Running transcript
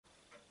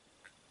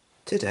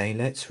Today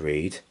let's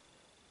read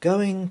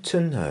Going to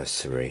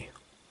Nursery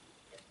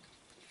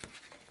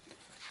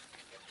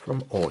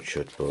from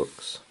Orchard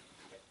Books.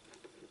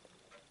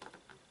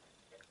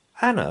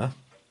 Anna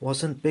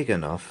wasn't big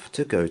enough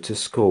to go to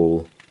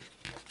school,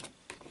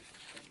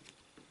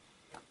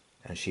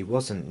 and she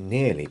wasn't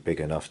nearly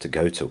big enough to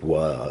go to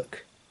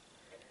work.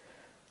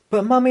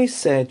 But Mummy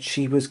said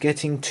she was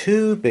getting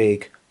too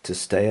big to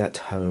stay at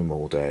home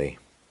all day.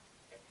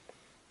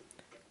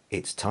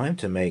 It's time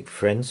to make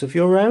friends of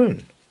your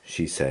own,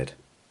 she said.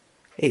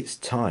 It's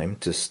time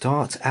to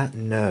start at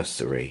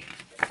nursery.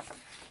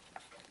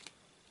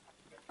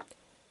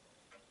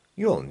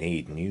 You'll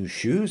need new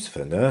shoes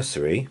for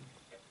nursery,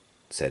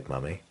 said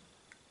Mummy.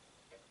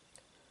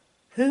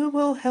 Who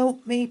will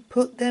help me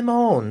put them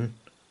on?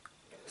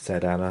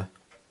 Said Anna.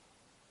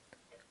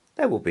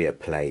 There will be a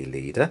play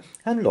leader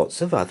and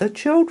lots of other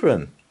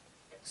children,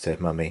 said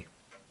Mummy.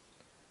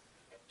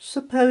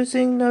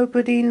 Supposing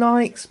nobody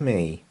likes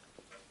me,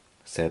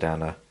 said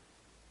Anna.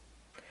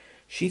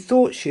 She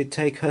thought she'd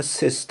take her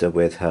sister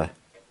with her,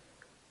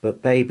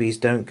 but babies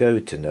don't go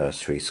to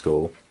nursery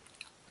school.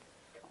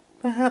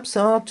 Perhaps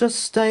I'll just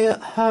stay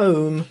at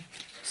home,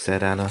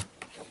 said Anna.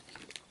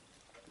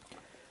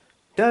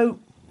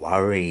 Don't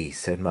worry,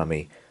 said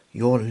Mummy.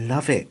 You'll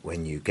love it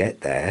when you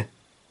get there.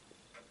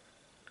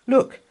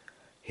 Look,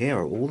 here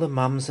are all the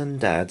mums and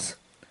dads,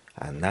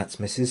 and that's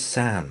Mrs.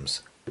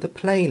 Sams, the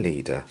play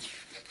leader.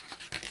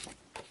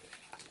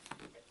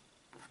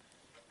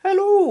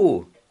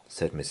 Hello,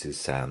 said Mrs.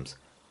 Sams.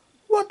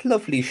 What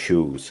lovely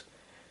shoes.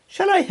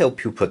 Shall I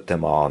help you put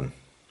them on?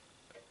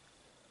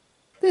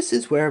 This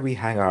is where we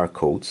hang our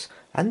coats,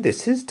 and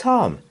this is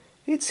Tom.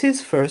 It's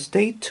his first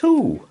day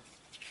too.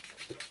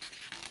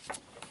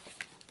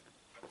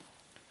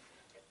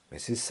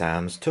 Mrs.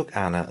 Sams took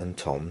Anna and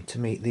Tom to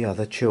meet the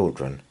other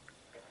children.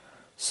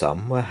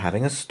 Some were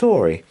having a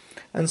story,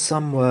 and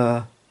some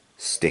were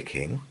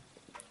sticking,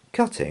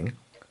 cutting,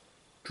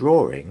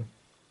 drawing,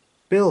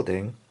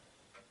 building,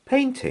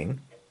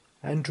 painting,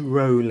 and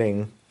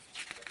rolling.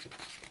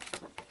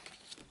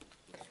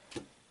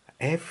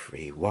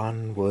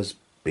 Everyone was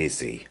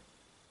busy.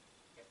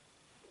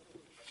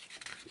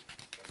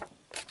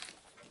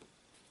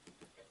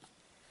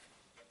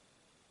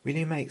 Will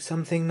you make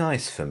something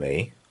nice for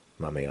me?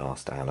 Mummy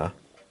asked Anna.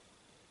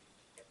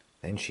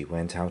 Then she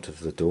went out of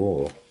the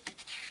door.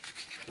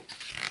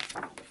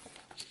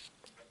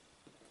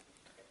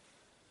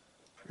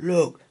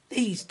 Look,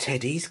 these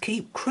teddies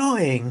keep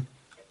crying,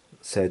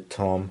 said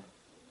Tom.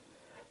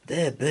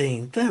 They're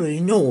being very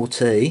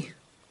naughty.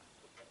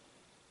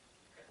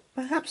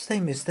 Perhaps they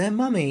miss their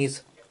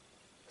mummies,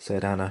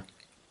 said Anna.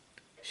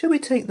 Shall we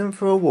take them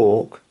for a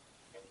walk?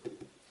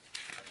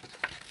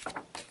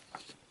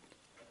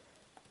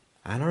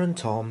 Anna and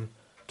Tom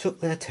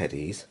took their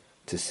teddies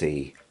to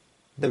see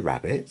the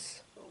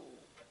rabbits,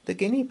 the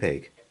guinea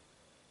pig,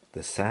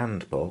 the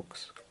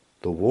sandbox,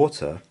 the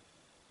water,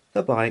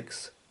 the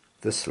bikes,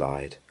 the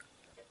slide,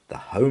 the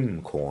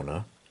home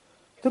corner,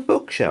 the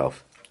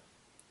bookshelf,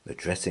 the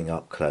dressing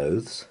up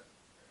clothes.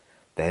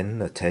 Then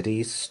the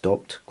teddies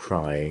stopped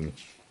crying.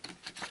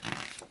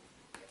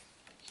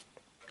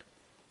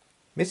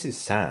 Mrs.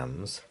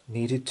 Sams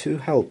needed 2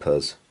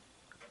 helpers.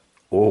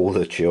 All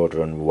the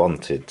children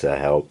wanted to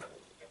help,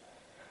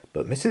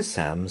 but Mrs.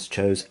 Sams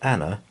chose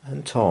Anna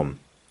and Tom.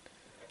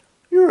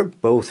 You're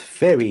both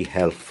very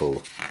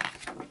helpful,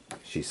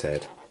 she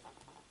said.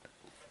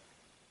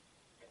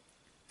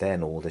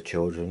 Then all the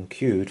children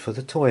queued for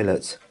the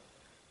toilets,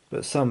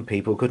 but some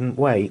people couldn't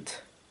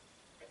wait.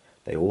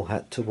 They all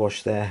had to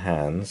wash their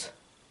hands.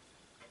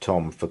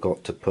 Tom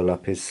forgot to pull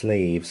up his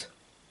sleeves.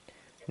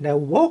 Now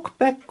walk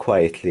back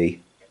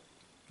quietly,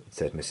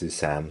 said Mrs.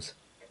 Sams.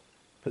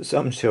 But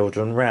some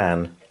children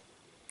ran.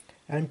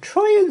 And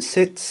try and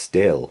sit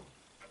still,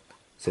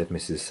 said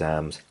Mrs.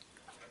 Sams.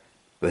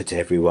 But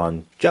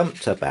everyone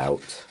jumped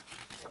about.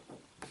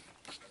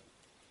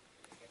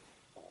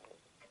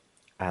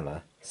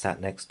 Anna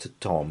sat next to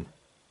Tom.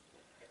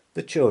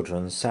 The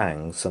children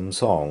sang some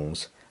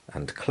songs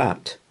and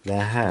clapped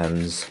their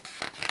hands.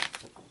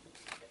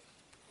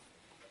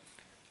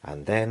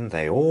 And then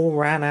they all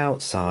ran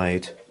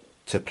outside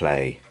to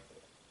play.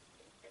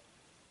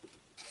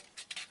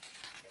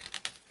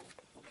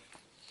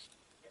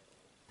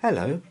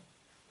 Hello,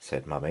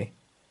 said Mummy.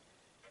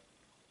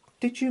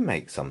 Did you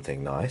make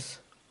something nice?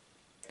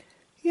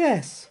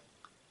 Yes,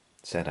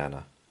 said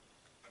Anna.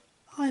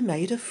 I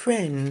made a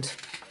friend.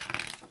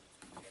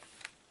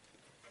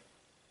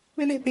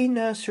 Will it be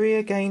nursery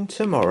again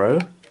tomorrow?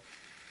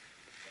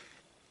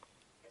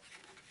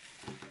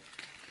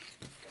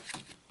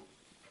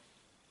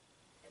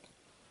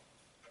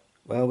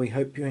 Well, we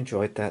hope you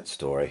enjoyed that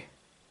story.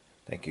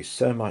 Thank you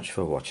so much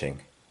for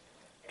watching.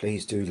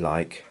 Please do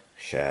like,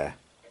 share,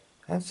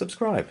 and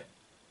subscribe.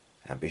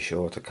 And be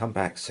sure to come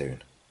back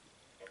soon.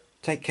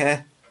 Take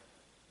care.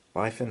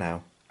 Bye for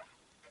now.